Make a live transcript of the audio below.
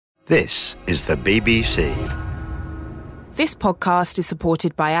This is the BBC. This podcast is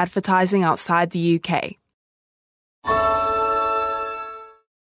supported by advertising outside the UK.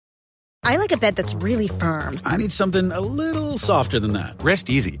 I like a bed that's really firm. I need something a little softer than that. Rest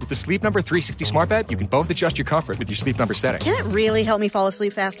easy. With the Sleep Number 360 smart bed, you can both adjust your comfort with your Sleep Number setting. Can it really help me fall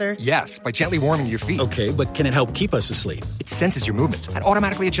asleep faster? Yes, by gently warming your feet. Okay, but can it help keep us asleep? It senses your movements and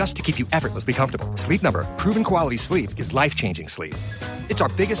automatically adjusts to keep you effortlessly comfortable. Sleep Number, proven quality sleep is life-changing sleep. It's our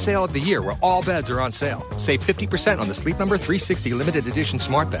biggest sale of the year where all beds are on sale. Save 50% on the Sleep Number 360 limited edition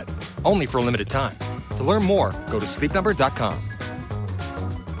smart bed. Only for a limited time. To learn more, go to sleepnumber.com.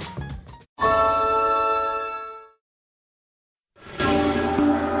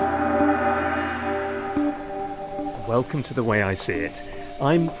 Welcome to The Way I See It.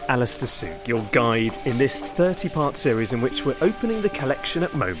 I'm Alastair Sooke, your guide in this 30-part series in which we're opening the collection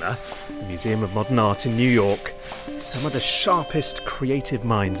at MoMA, the Museum of Modern Art in New York, to some of the sharpest creative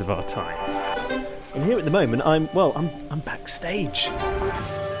minds of our time. And here at the moment, I'm backstage.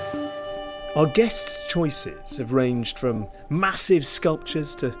 Our guests' choices have ranged from massive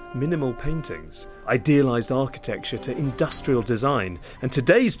sculptures to minimal paintings, idealised architecture to industrial design, and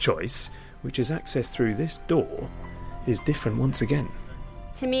today's choice, which is accessed through this door, is different once again.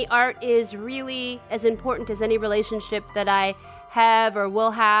 To me, art is really as important as any relationship that I have or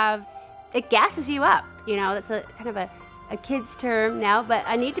will have. It gasses you up, that's a kind of a kid's term now, but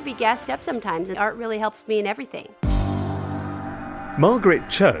I need to be gassed up sometimes, and art really helps me in everything. Margaret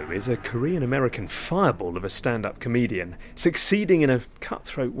Cho is a Korean-American fireball of a stand-up comedian, succeeding in a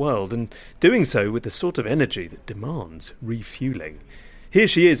cutthroat world and doing so with the sort of energy that demands refuelling. Here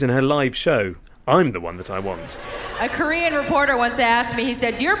she is in her live show, I'm the One That I Want. A Korean reporter once asked me, he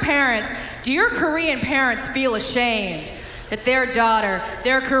said, do your Korean parents feel ashamed that their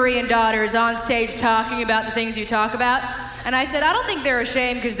Korean daughter is on stage talking about the things you talk about? And I said, I don't think they're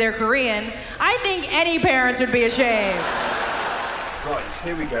ashamed because they're Korean. I think any parents would be ashamed. Right,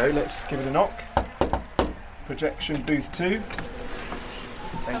 here we go. Let's give it a knock. Projection booth 2.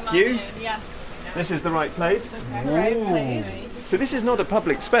 Thank you. Yes. This is the right place? This is the right place. So this is not a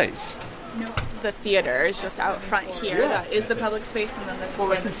public space? No. The theatre is just out front here. Yeah. That is the public space, and then this is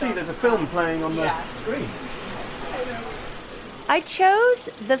where I can see there's a film playing on the screen. I chose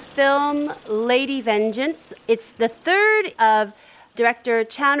the film Lady Vengeance. It's the third of director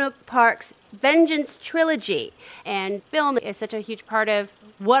Chan-wook Park's Vengeance trilogy. And film is such a huge part of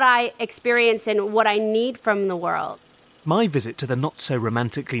what I experience and what I need from the world. My visit to the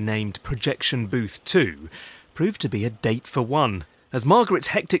not-so-romantically named Projection Booth 2 proved to be a date for one, as Margaret's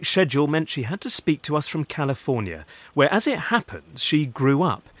hectic schedule meant she had to speak to us from California, where, as it happens, she grew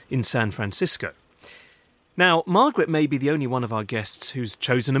up in San Francisco. Now, Margaret may be the only one of our guests who's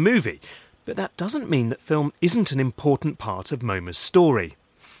chosen a movie, but that doesn't mean that film isn't an important part of MoMA's story.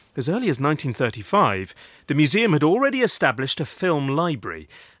 As early as 1935, the museum had already established a film library,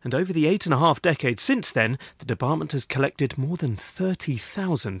 and over the 8.5 decades since then, the department has collected more than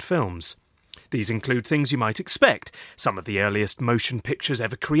 30,000 films. These include things you might expect, some of the earliest motion pictures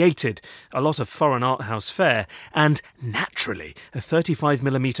ever created, a lot of foreign art house fare, and, naturally, a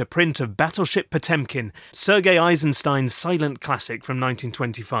 35mm print of Battleship Potemkin, Sergei Eisenstein's silent classic from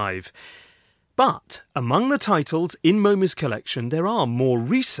 1925. But among the titles in MoMA's collection, there are more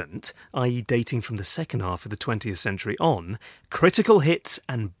recent, i.e. dating from the second half of the 20th century on, critical hits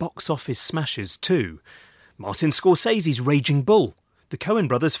and box office smashes too. Martin Scorsese's Raging Bull, the Coen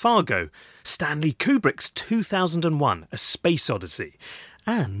brothers' Fargo, Stanley Kubrick's 2001, A Space Odyssey,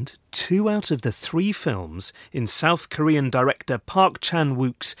 and 2 out of the 3 films in South Korean director Park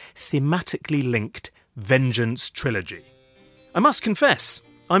Chan-wook's thematically linked Vengeance trilogy. I must confess,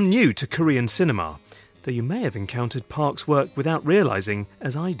 I'm new to Korean cinema, though you may have encountered Park's work without realising,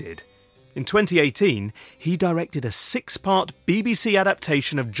 as I did. In 2018, he directed a 6-part BBC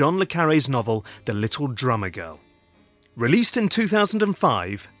adaptation of John le Carré's novel The Little Drummer Girl. Released in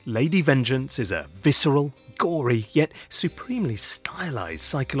 2005, Lady Vengeance is a visceral, gory, yet supremely stylised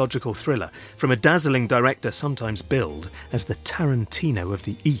psychological thriller from a dazzling director sometimes billed as the Tarantino of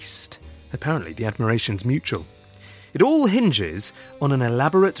the East. Apparently the admiration's mutual. It all hinges on an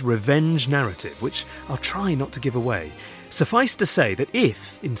elaborate revenge narrative, which I'll try not to give away. Suffice to say that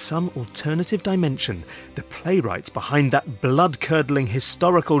if, in some alternative dimension, the playwrights behind that blood-curdling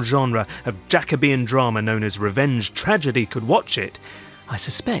historical genre of Jacobean drama known as revenge tragedy could watch it, I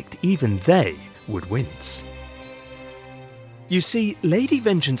suspect even they would wince. You see, Lady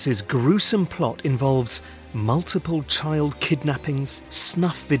Vengeance's gruesome plot involves multiple child kidnappings,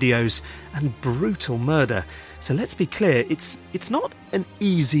 snuff videos, and brutal murder. So let's be clear, it's not an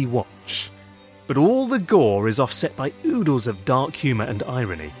easy watch. But all the gore is offset by oodles of dark humour and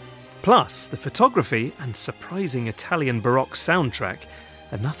irony. Plus, the photography and surprising Italian Baroque soundtrack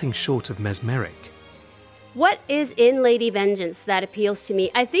are nothing short of mesmeric. What is in Lady Vengeance that appeals to me?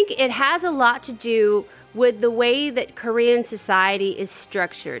 I think it has a lot to do with the way that Korean society is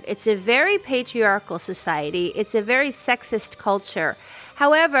structured. It's a very patriarchal society. It's a very sexist culture.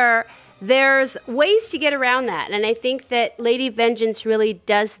 However, there's ways to get around that, and I think that Lady Vengeance really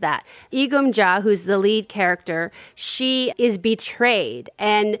does that. Lee Gum-ja, who's the lead character, she is betrayed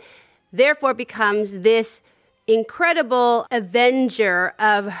and therefore becomes this incredible avenger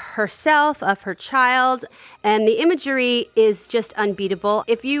of herself, of her child, and the imagery is just unbeatable.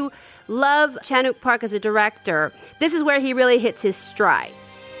 If you love Chan-wook Park as a director, this is where he really hits his stride.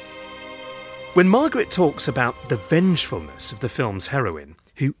 When Margaret talks about the vengefulness of the film's heroine,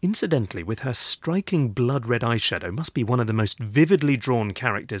 who, incidentally, with her striking blood-red eyeshadow, must be one of the most vividly drawn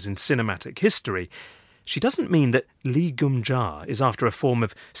characters in cinematic history, she doesn't mean that Lee Gum-ja is after a form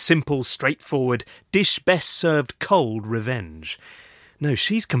of simple, straightforward, dish best served cold revenge. No,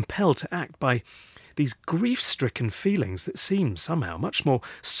 she's compelled to act by these grief-stricken feelings that seem somehow much more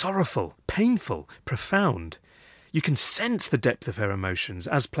sorrowful, painful, profound. You can sense the depth of her emotions,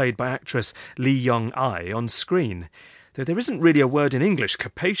 as played by actress Lee Young-ai on screen, though there isn't really a word in English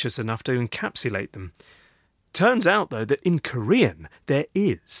capacious enough to encapsulate them. Turns out, though, that in Korean there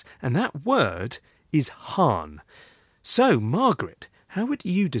is, and that word is han. So, Margaret, how would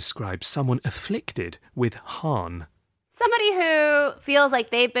you describe someone afflicted with han? Somebody who feels like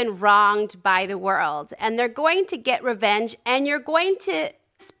they've been wronged by the world, and they're going to get revenge, and you're going to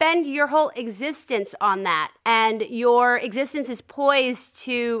spend your whole existence on that, and your existence is poised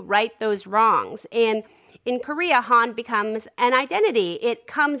to right those wrongs. And in Korea, han becomes an identity. It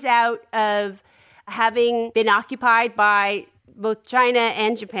comes out of having been occupied by both China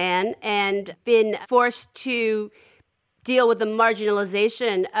and Japan and been forced to deal with the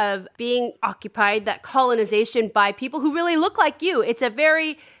marginalization of being occupied, that colonization by people who really look like you. It's a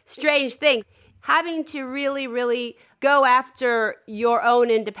very strange thing. Having to really, really go after your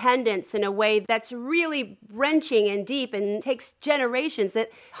own independence in a way that's really wrenching and deep and takes generations, that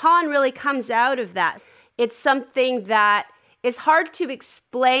Han really comes out of that. It's something that is hard to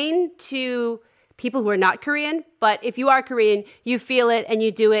explain to people who are not Korean, but if you are Korean, you feel it and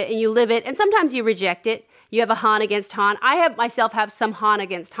you do it and you live it, and sometimes you reject it. You have a Han against Han. I myself have some Han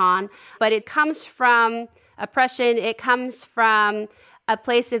against Han, but it comes from oppression. It comes from a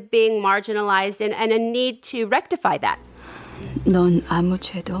place of being marginalized and a need to rectify that. 넌 아무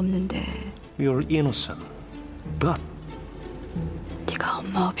죄도 없는데. You're innocent, but 네가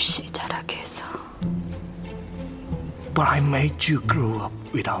엄마 없이 자라게 해서. But I made you grow up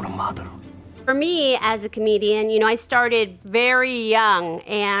without a mother. For me, as a comedian, I started very young,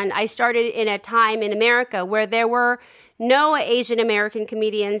 and I started in a time in America where there were no Asian American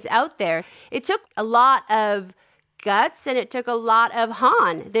comedians out there. It took a lot of guts, and it took a lot of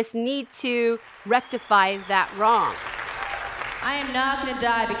Han, this need to rectify that wrong. I am not going to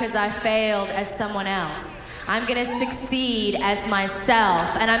die because I failed as someone else. I'm going to succeed as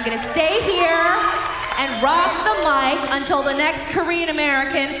myself, and I'm going to stay here and rock the mic until the next Korean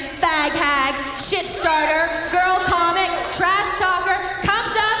American, fag hag, shit starter, girl comic, trash talker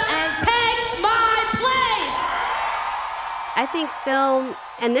comes up and takes my place. I think film,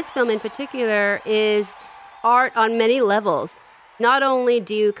 and this film in particular, is art on many levels. Not only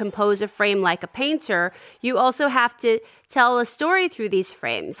do you compose a frame like a painter, you also have to tell a story through these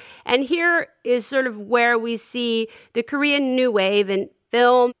frames. And here is sort of where we see the Korean New Wave in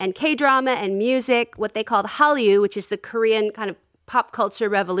film and K-drama and music, what they call the Hallyu, which is the Korean kind of pop culture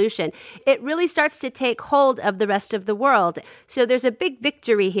revolution. It really starts to take hold of the rest of the world. So there's a big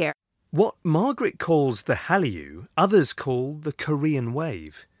victory here. What Margaret calls the Hallyu, others call the Korean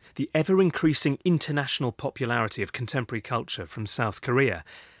Wave, the ever-increasing international popularity of contemporary culture from South Korea.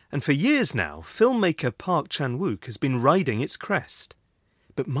 And for years now, filmmaker Park Chan-wook has been riding its crest.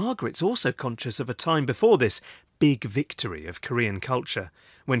 But Margaret's also conscious of a time before this big victory of Korean culture,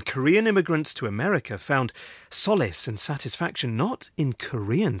 when Korean immigrants to America found solace and satisfaction not in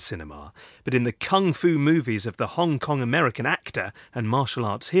Korean cinema, but in the kung fu movies of the Hong Kong American actor and martial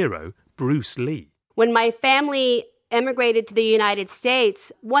arts hero Bruce Lee. When my family emigrated to the United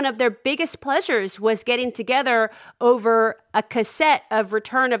States, one of their biggest pleasures was getting together over a cassette of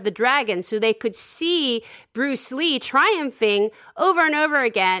Return of the Dragon so they could see Bruce Lee triumphing over and over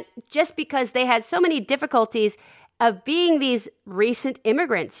again, just because they had so many difficulties of being these recent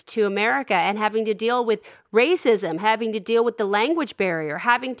immigrants to America and having to deal with racism, having to deal with the language barrier,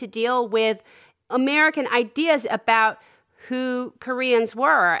 having to deal with American ideas about who Koreans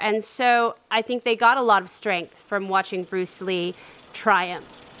were. And so I think they got a lot of strength from watching Bruce Lee triumph.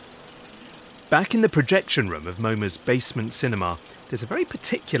 Back in the projection room of MoMA's basement cinema, there's a very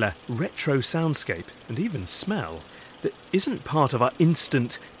particular retro soundscape and even smell that isn't part of our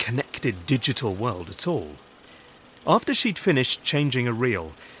instant, connected digital world at all. After she'd finished changing a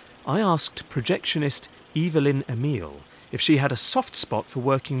reel, I asked projectionist Evelyn Emile if she had a soft spot for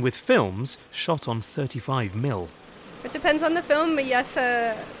working with films shot on 35mm. It depends on the film, but yes,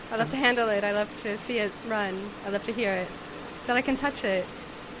 I love to handle it. I love to see it run. I love to hear it. That I can touch it.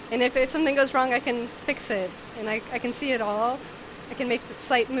 And if something goes wrong, I can fix it. And I can see it all. I can make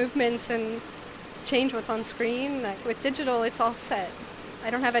slight movements and change what's on screen. Like with digital, it's all set. I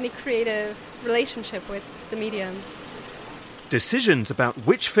don't have any creative relationship with the medium. Decisions about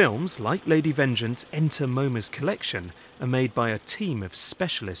which films, like Lady Vengeance, enter MoMA's collection are made by a team of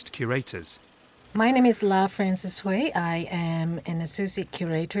specialist curators. My name is La Francis Hui. I am an associate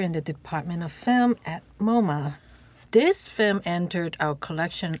curator in the Department of Film at MoMA. This film entered our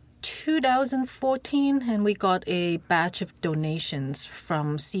collection 2014, and we got a batch of donations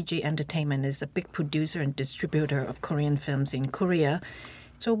from CJ Entertainment. It's a big producer and distributor of Korean films in Korea.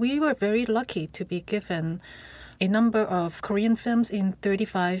 So we were very lucky to be given a number of Korean films in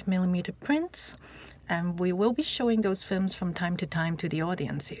 35mm prints, and we will be showing those films from time to time to the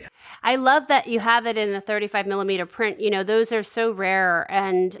audience here. I love that you have it in a 35mm print. You know, those are so rare,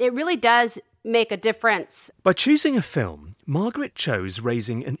 and it really does make a difference. By choosing a film, Margaret Cho's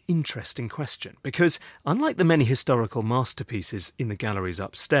raising an interesting question because, unlike the many historical masterpieces in the galleries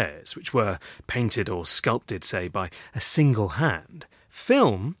upstairs, which were painted or sculpted, say, by a single hand,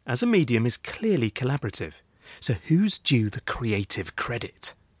 film as a medium is clearly collaborative. So who's due the creative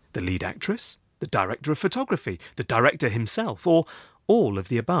credit? The lead actress? The director of photography? The director himself? Or all of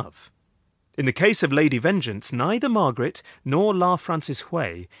the above? In the case of Lady Vengeance, neither Margaret nor La Francis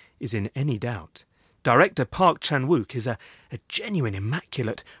Hui is in any doubt. Director Park Chan-wook is a genuine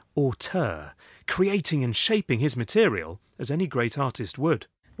immaculate auteur, creating and shaping his material as any great artist would.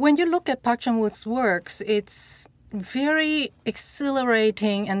 When you look at Park Chan-wook's works, it's very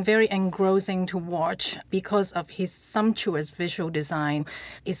exhilarating and very engrossing to watch because of his sumptuous visual design.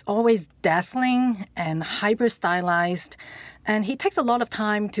 It's always dazzling and hyper-stylized, and he takes a lot of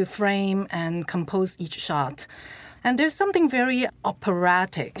time to frame and compose each shot. And there's something very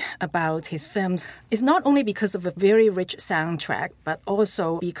operatic about his films. It's not only because of a very rich soundtrack, but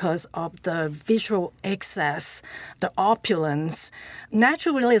also because of the visual excess, the opulence.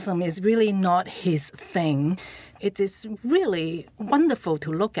 Natural realism is really not his thing. It is really wonderful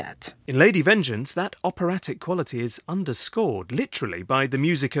to look at. In Lady Vengeance, that operatic quality is underscored, literally, by the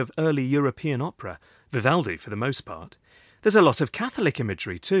music of early European opera, Vivaldi for the most part. There's a lot of Catholic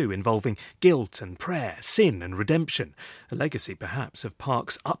imagery too, involving guilt and prayer, sin and redemption, a legacy perhaps of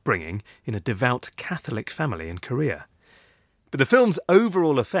Park's upbringing in a devout Catholic family in Korea. But the film's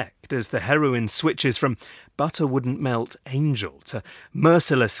overall effect as the heroine switches from butter wouldn't melt angel to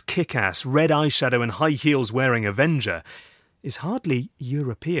merciless kick-ass red eyeshadow and high heels wearing Avenger is hardly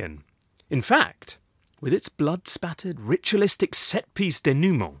European. In fact, with its blood-spattered ritualistic set-piece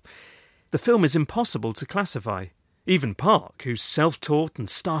denouement, the film is impossible to classify. Even Park, who's self-taught and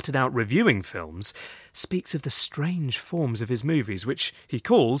started out reviewing films, speaks of the strange forms of his movies, which he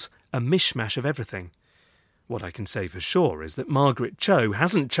calls a mishmash of everything. What I can say for sure is that Margaret Cho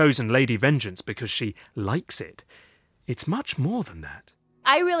hasn't chosen Lady Vengeance because she likes it. It's much more than that.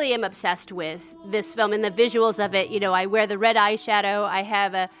 I really am obsessed with this film and the visuals of it. You know, I wear the red eyeshadow. I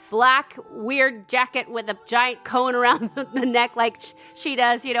have a black weird jacket with a giant cone around the neck like she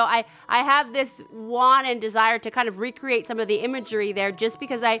does. You know, I have this want and desire to kind of recreate some of the imagery there just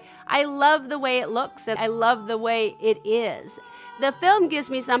because I love the way it looks and I love the way it is. The film gives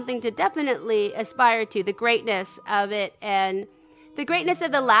me something to definitely aspire to, the greatness of it and the greatness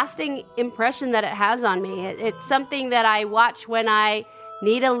of the lasting impression that it has on me. It's something that I watch when I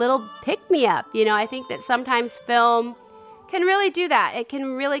need a little pick-me-up. You know, I think that sometimes film can really do that. It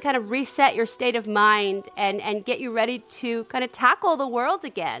can really kind of reset your state of mind and get you ready to kind of tackle the world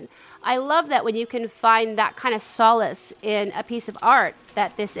again. I love that when you can find that kind of solace in a piece of art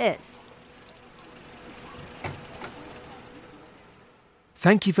that this is.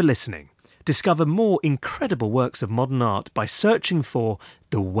 Thank you for listening. Discover more incredible works of modern art by searching for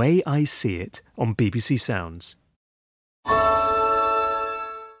The Way I See It on BBC Sounds.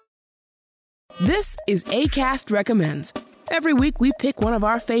 This is Acast Recommends. Every week we pick one of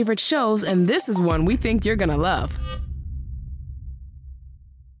our favorite shows, and this is one we think you're going to love.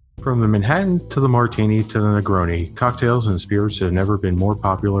 From the Manhattan to the Martini to the Negroni, cocktails and spirits have never been more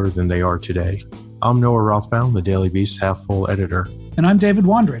popular than they are today. I'm Noah Rothbaum, the Daily Beast half-full editor. And I'm David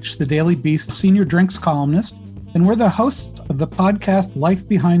Wondrich, the Daily Beast senior drinks columnist, and we're the hosts of the podcast Life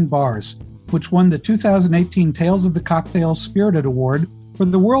Behind Bars. which won the 2018 Tales of the Cocktail Spirited Award for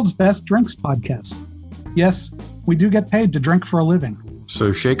the world's best drinks podcast. Yes, we do get paid to drink for a living.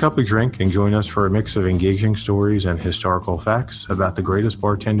 So shake up a drink and join us for a mix of engaging stories and historical facts about the greatest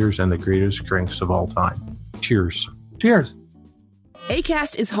bartenders and the greatest drinks of all time. Cheers. Cheers.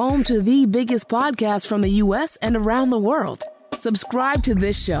 Acast is home to the biggest podcasts from the U.S. and around the world. Subscribe to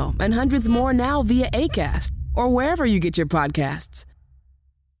this show and hundreds more now via Acast or wherever you get your podcasts.